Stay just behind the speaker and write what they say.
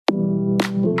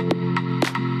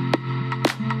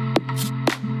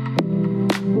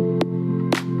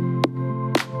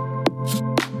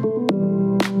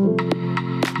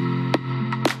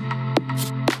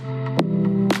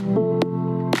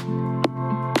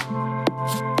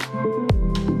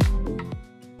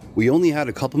We only had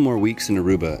a couple more weeks in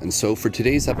Aruba, and so for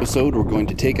today's episode, we're going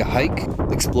to take a hike,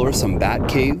 explore some bat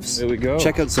caves, there we go.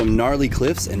 Check out some gnarly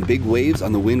cliffs and big waves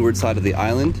on the windward side of the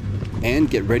island, and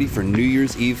get ready for New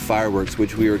Year's Eve fireworks,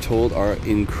 which we are told are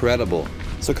incredible.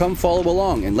 So come follow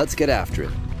along and let's get after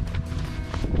it.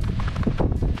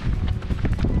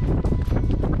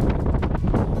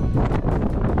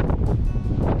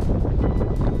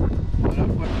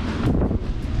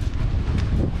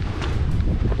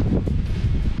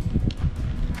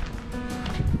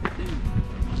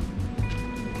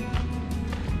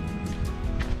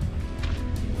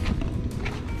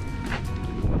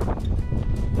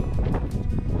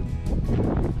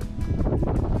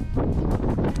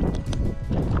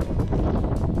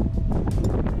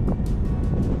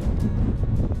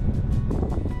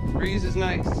 Breeze is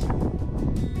nice.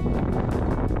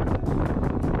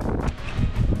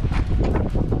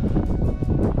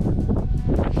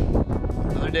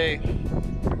 Another day.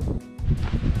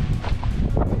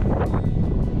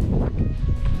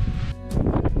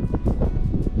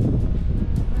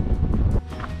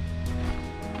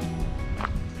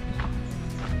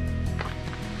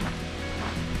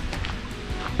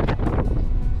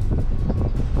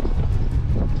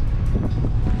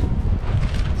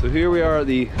 So here we are at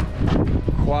the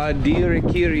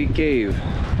Quadirikiri Cave.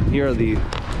 Here are the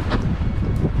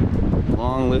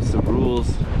long list of rules.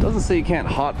 Doesn't say you can't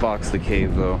hotbox the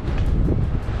cave though.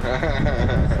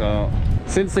 So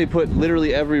since they put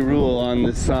literally every rule on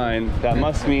this sign, that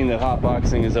must mean that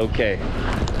hotboxing is okay.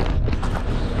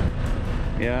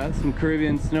 Yeah, some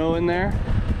Caribbean snow in there.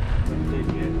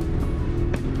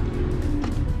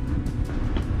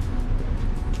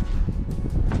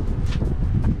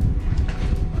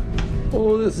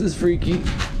 Oh, this is freaky.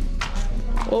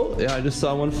 Oh, yeah, I just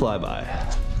saw one fly by.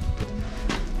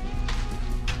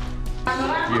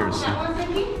 Years.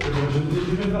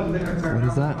 What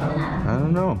is that? I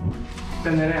don't know.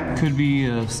 Could be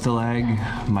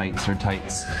stalagmites or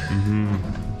tights.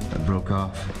 That broke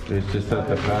off. It's just that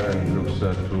the pattern looks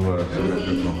too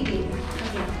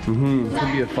symmetrical.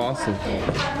 Could be a fossil.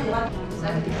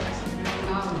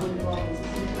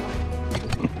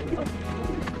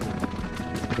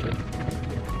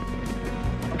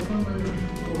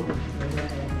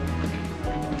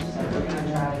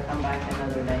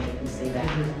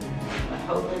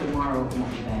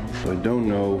 So I don't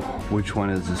know which one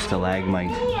is a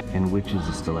stalagmite and which is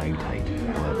a stalactite,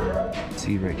 however.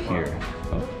 See right here.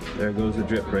 Oh, there goes a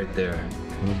drip right there.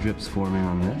 Little drips forming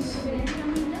on this.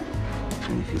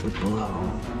 And if you look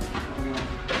below,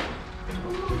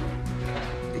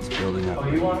 it's building up.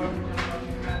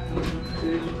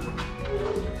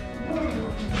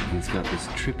 It's got this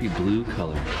trippy blue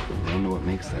color. I don't know what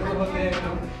makes that.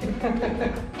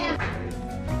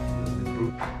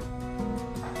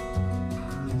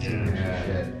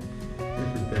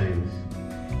 Different things.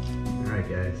 Alright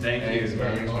guys. Thank you.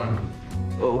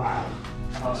 Oh,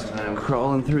 I'm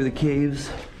crawling through the caves.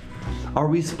 Are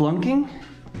we splunking?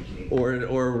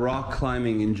 Or rock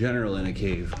climbing in general in a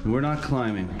cave? We're not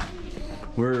climbing.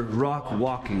 We're rock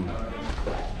walking.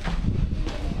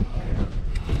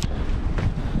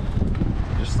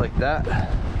 Just like that.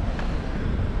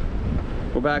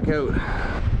 We're back out.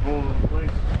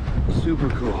 Super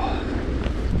cool.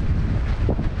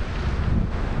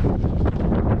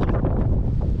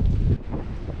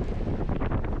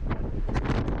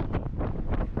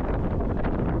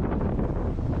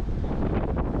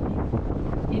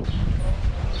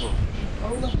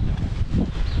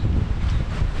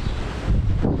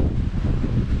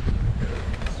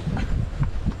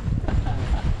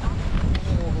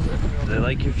 Do they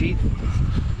like your feet?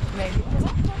 Maybe.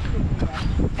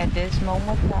 At this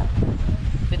moment, not.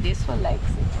 But this one likes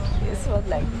it. This one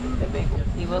likes it, the big one.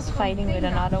 He was fighting with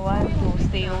another one to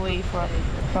stay away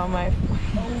from our...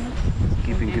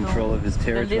 Keeping control of his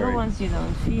territory. The little ones you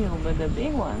don't feel, but the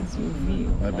big ones you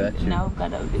feel. I bet you. Now I've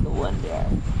got a little one there.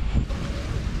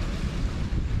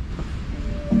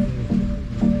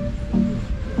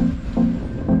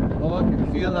 Oh, I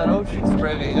can feel that ocean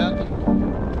spray, yeah?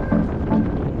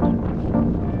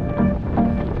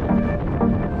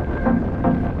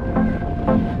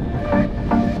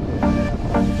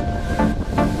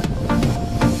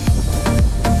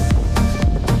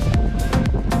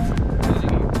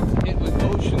 Hit with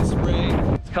ocean spray.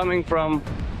 It's coming from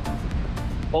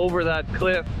over that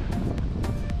cliff.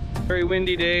 Very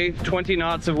windy day, 20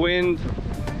 knots of wind.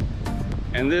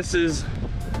 And this is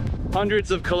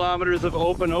hundreds of kilometers of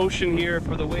open ocean here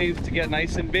for the waves to get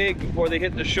nice and big before they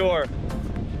hit the shore.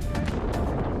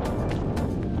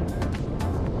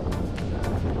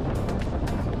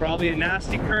 Probably a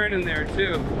nasty current in there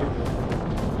too.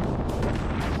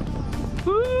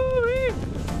 Woo-wee.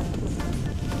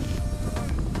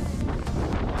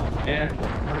 Man,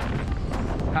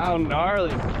 how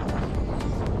gnarly.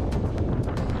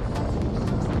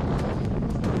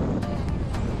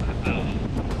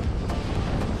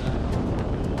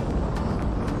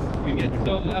 You get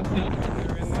so left in there.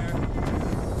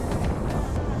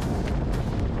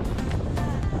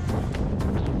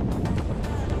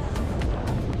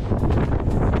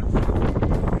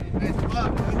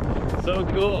 So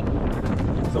cool.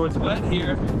 So it's wet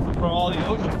here from all the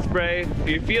ocean spray.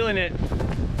 You're feeling it.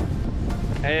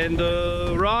 And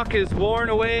the rock is worn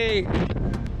away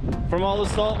from all the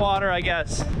salt water, I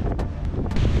guess. Ooh,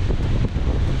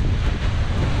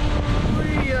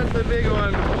 that's a big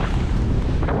one.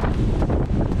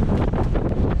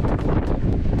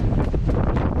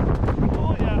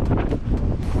 Oh yeah.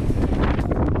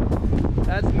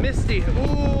 That's misty.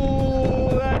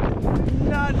 Ooh, that's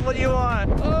not what you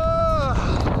want. Oh.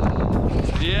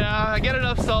 Yeah, I get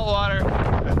enough salt water.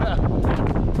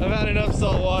 I've had enough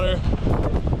salt water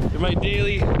in my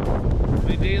daily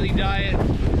diet.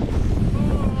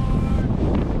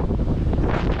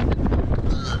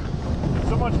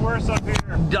 So much worse up here.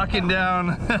 Ducking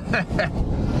down.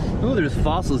 Ooh, there's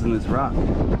fossils in this rock.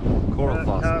 Coral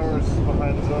fossils. Towers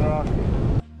behind this other rock.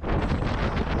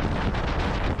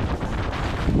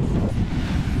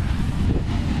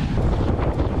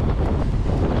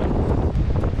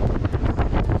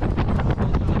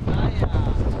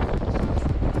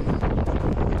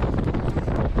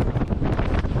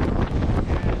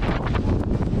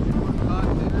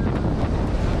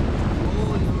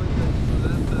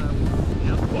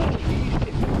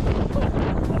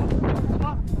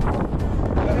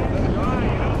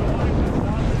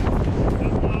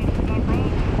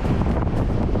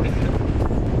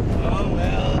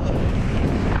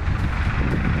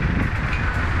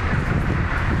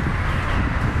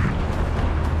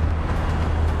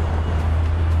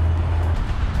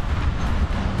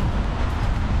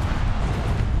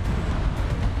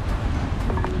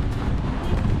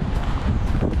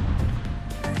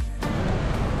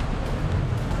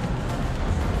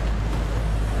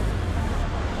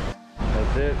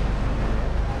 That's it.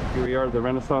 Here we are at the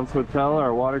Renaissance Hotel.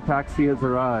 Our water taxi has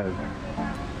arrived.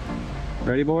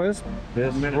 Ready, boys?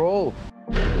 Let's roll.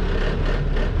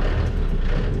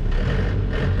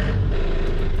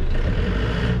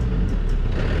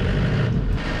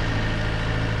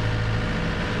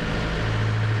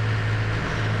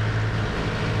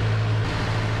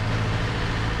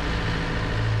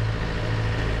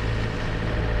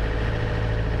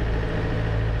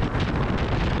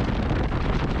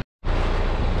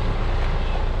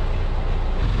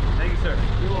 Thank you, sir.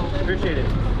 Appreciate it.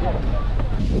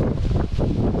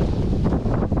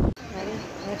 Ready?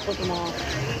 Let's put them all.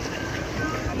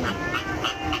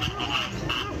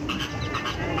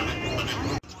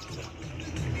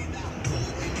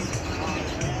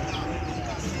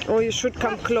 Oh, you should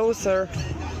come closer.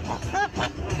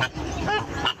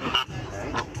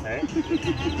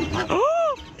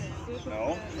 Oh!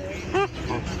 No.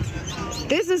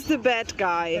 This is the bad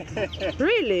guy.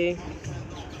 Really?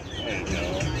 There you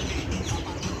go.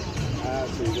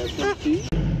 So you got some tea?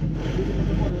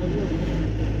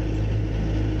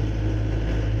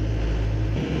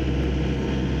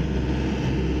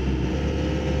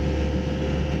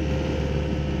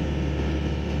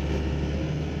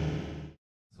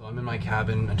 So I'm in my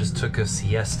cabin. I just took a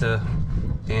siesta,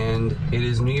 and it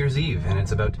is New Year's Eve, and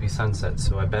it's about to be sunset,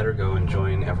 so I better go and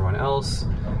join everyone else.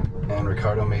 And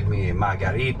Ricardo made me a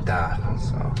margarita,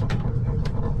 so.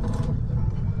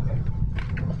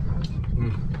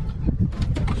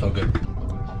 So good.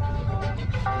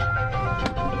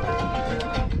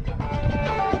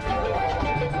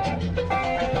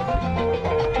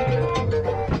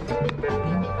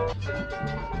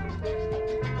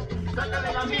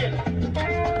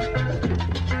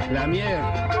 La miel.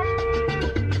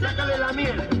 Sácale la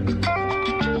miel.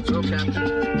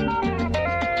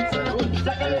 Salud.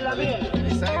 Sácale la miel.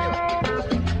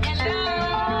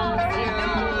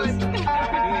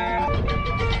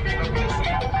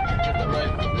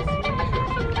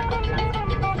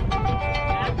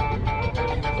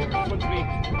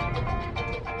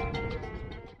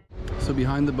 So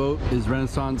behind the boat is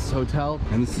Renaissance Hotel,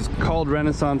 and this is called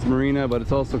Renaissance Marina, but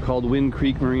it's also called Wind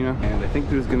Creek Marina, and I think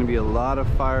there's going to be a lot of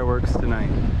fireworks tonight.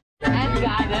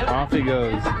 Off he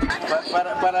goes.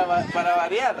 Para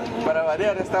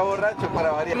variar, está borracho,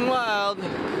 para variar. Wild.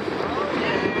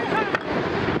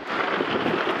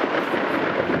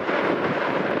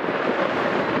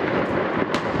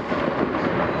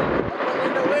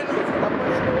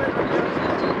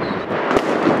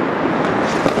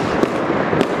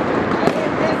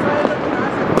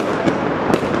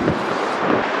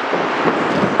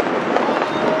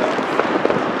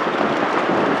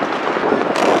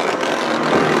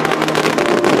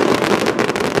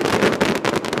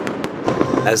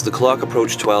 As the clock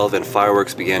approached 12 and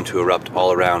fireworks began to erupt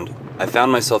all around, I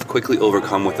found myself quickly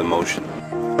overcome with emotion.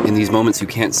 In these moments, you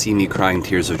can't see me crying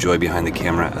tears of joy behind the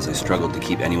camera as I struggled to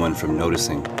keep anyone from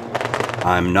noticing.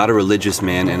 I'm not a religious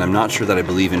man, and I'm not sure that I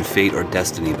believe in fate or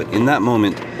destiny, but in that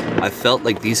moment, I felt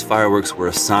like these fireworks were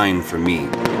a sign for me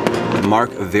to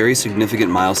mark a very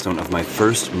significant milestone of my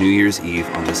first New Year's Eve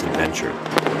on this adventure.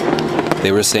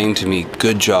 They were saying to me,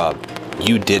 "Good job,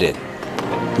 you did it.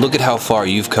 Look at how far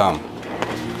you've come.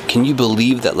 Can you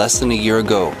believe that less than a year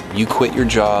ago, you quit your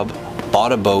job,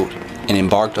 bought a boat, and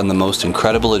embarked on the most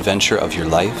incredible adventure of your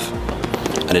life?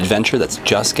 An adventure that's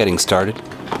just getting started?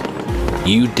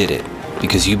 You did it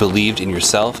because you believed in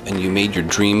yourself and you made your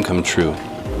dream come true."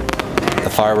 The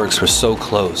fireworks were so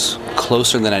close,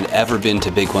 closer than I'd ever been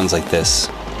to big ones like this.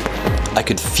 I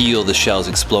could feel the shells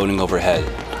exploding overhead,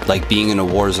 like being in a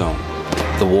war zone,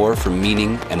 the war for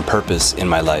meaning and purpose in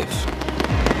my life.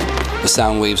 The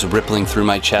sound waves rippling through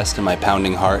my chest and my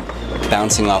pounding heart,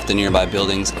 bouncing off the nearby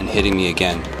buildings and hitting me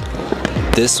again.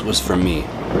 This was for me.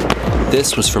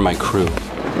 This was for my crew.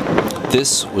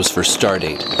 This was for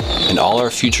Stardate and all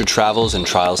our future travels and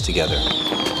trials together.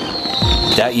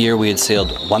 That year we had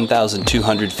sailed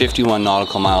 1,251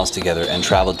 nautical miles together and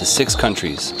traveled to 6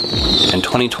 countries, and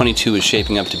 2022 is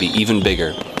shaping up to be even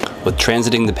bigger, with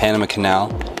transiting the Panama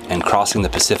Canal and crossing the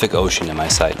Pacific Ocean in my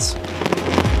sights.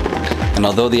 And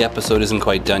although the episode isn't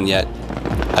quite done yet,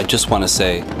 I just want to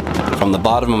say, from the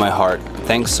bottom of my heart,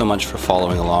 thanks so much for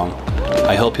following along.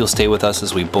 I hope you'll stay with us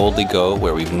as we boldly go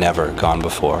where we've never gone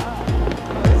before.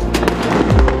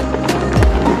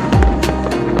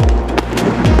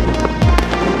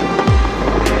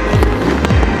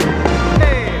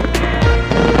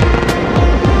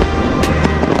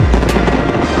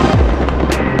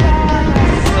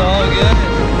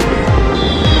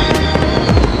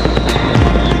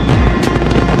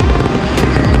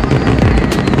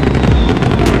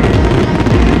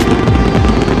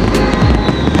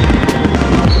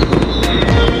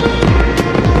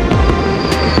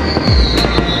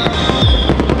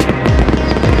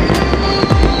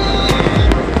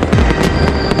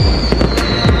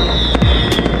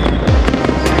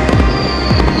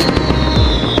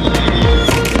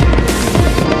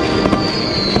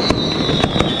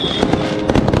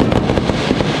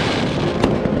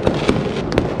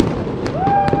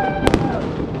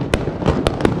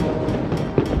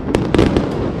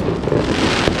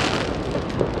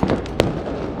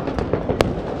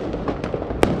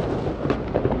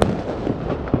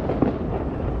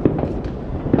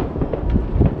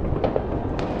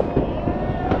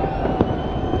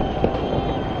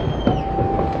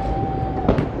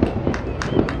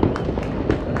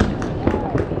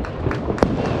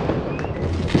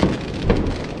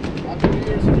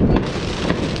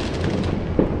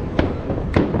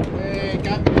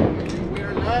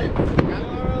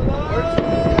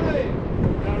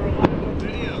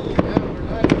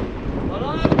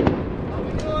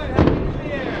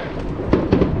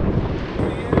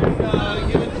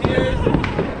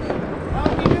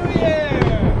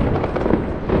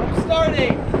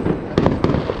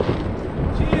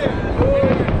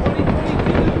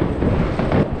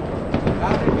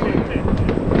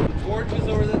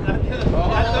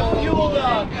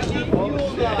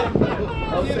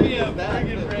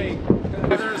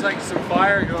 There's like some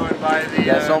fire going by the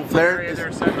Yeah, some flare. area they're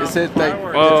It setting off said the like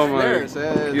fireworks. Oh my flares.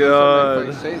 God.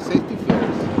 Like safety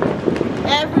flares.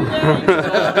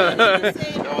 Everywhere.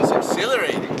 That was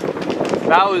exhilarating.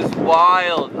 That was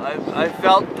wild. I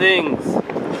felt things.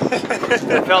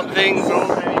 I felt things.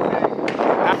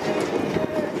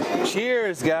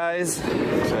 Cheers, guys.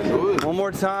 Salud. One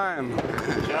more time.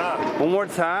 Good job. One more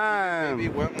time. Maybe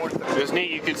one more time. It was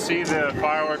neat. You could see the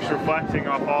fireworks reflecting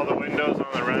off all the windows on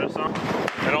the Renaissance,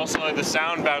 and also like the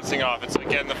sound bouncing off. It's like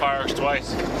getting the fireworks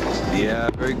twice. Yeah,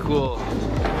 very cool.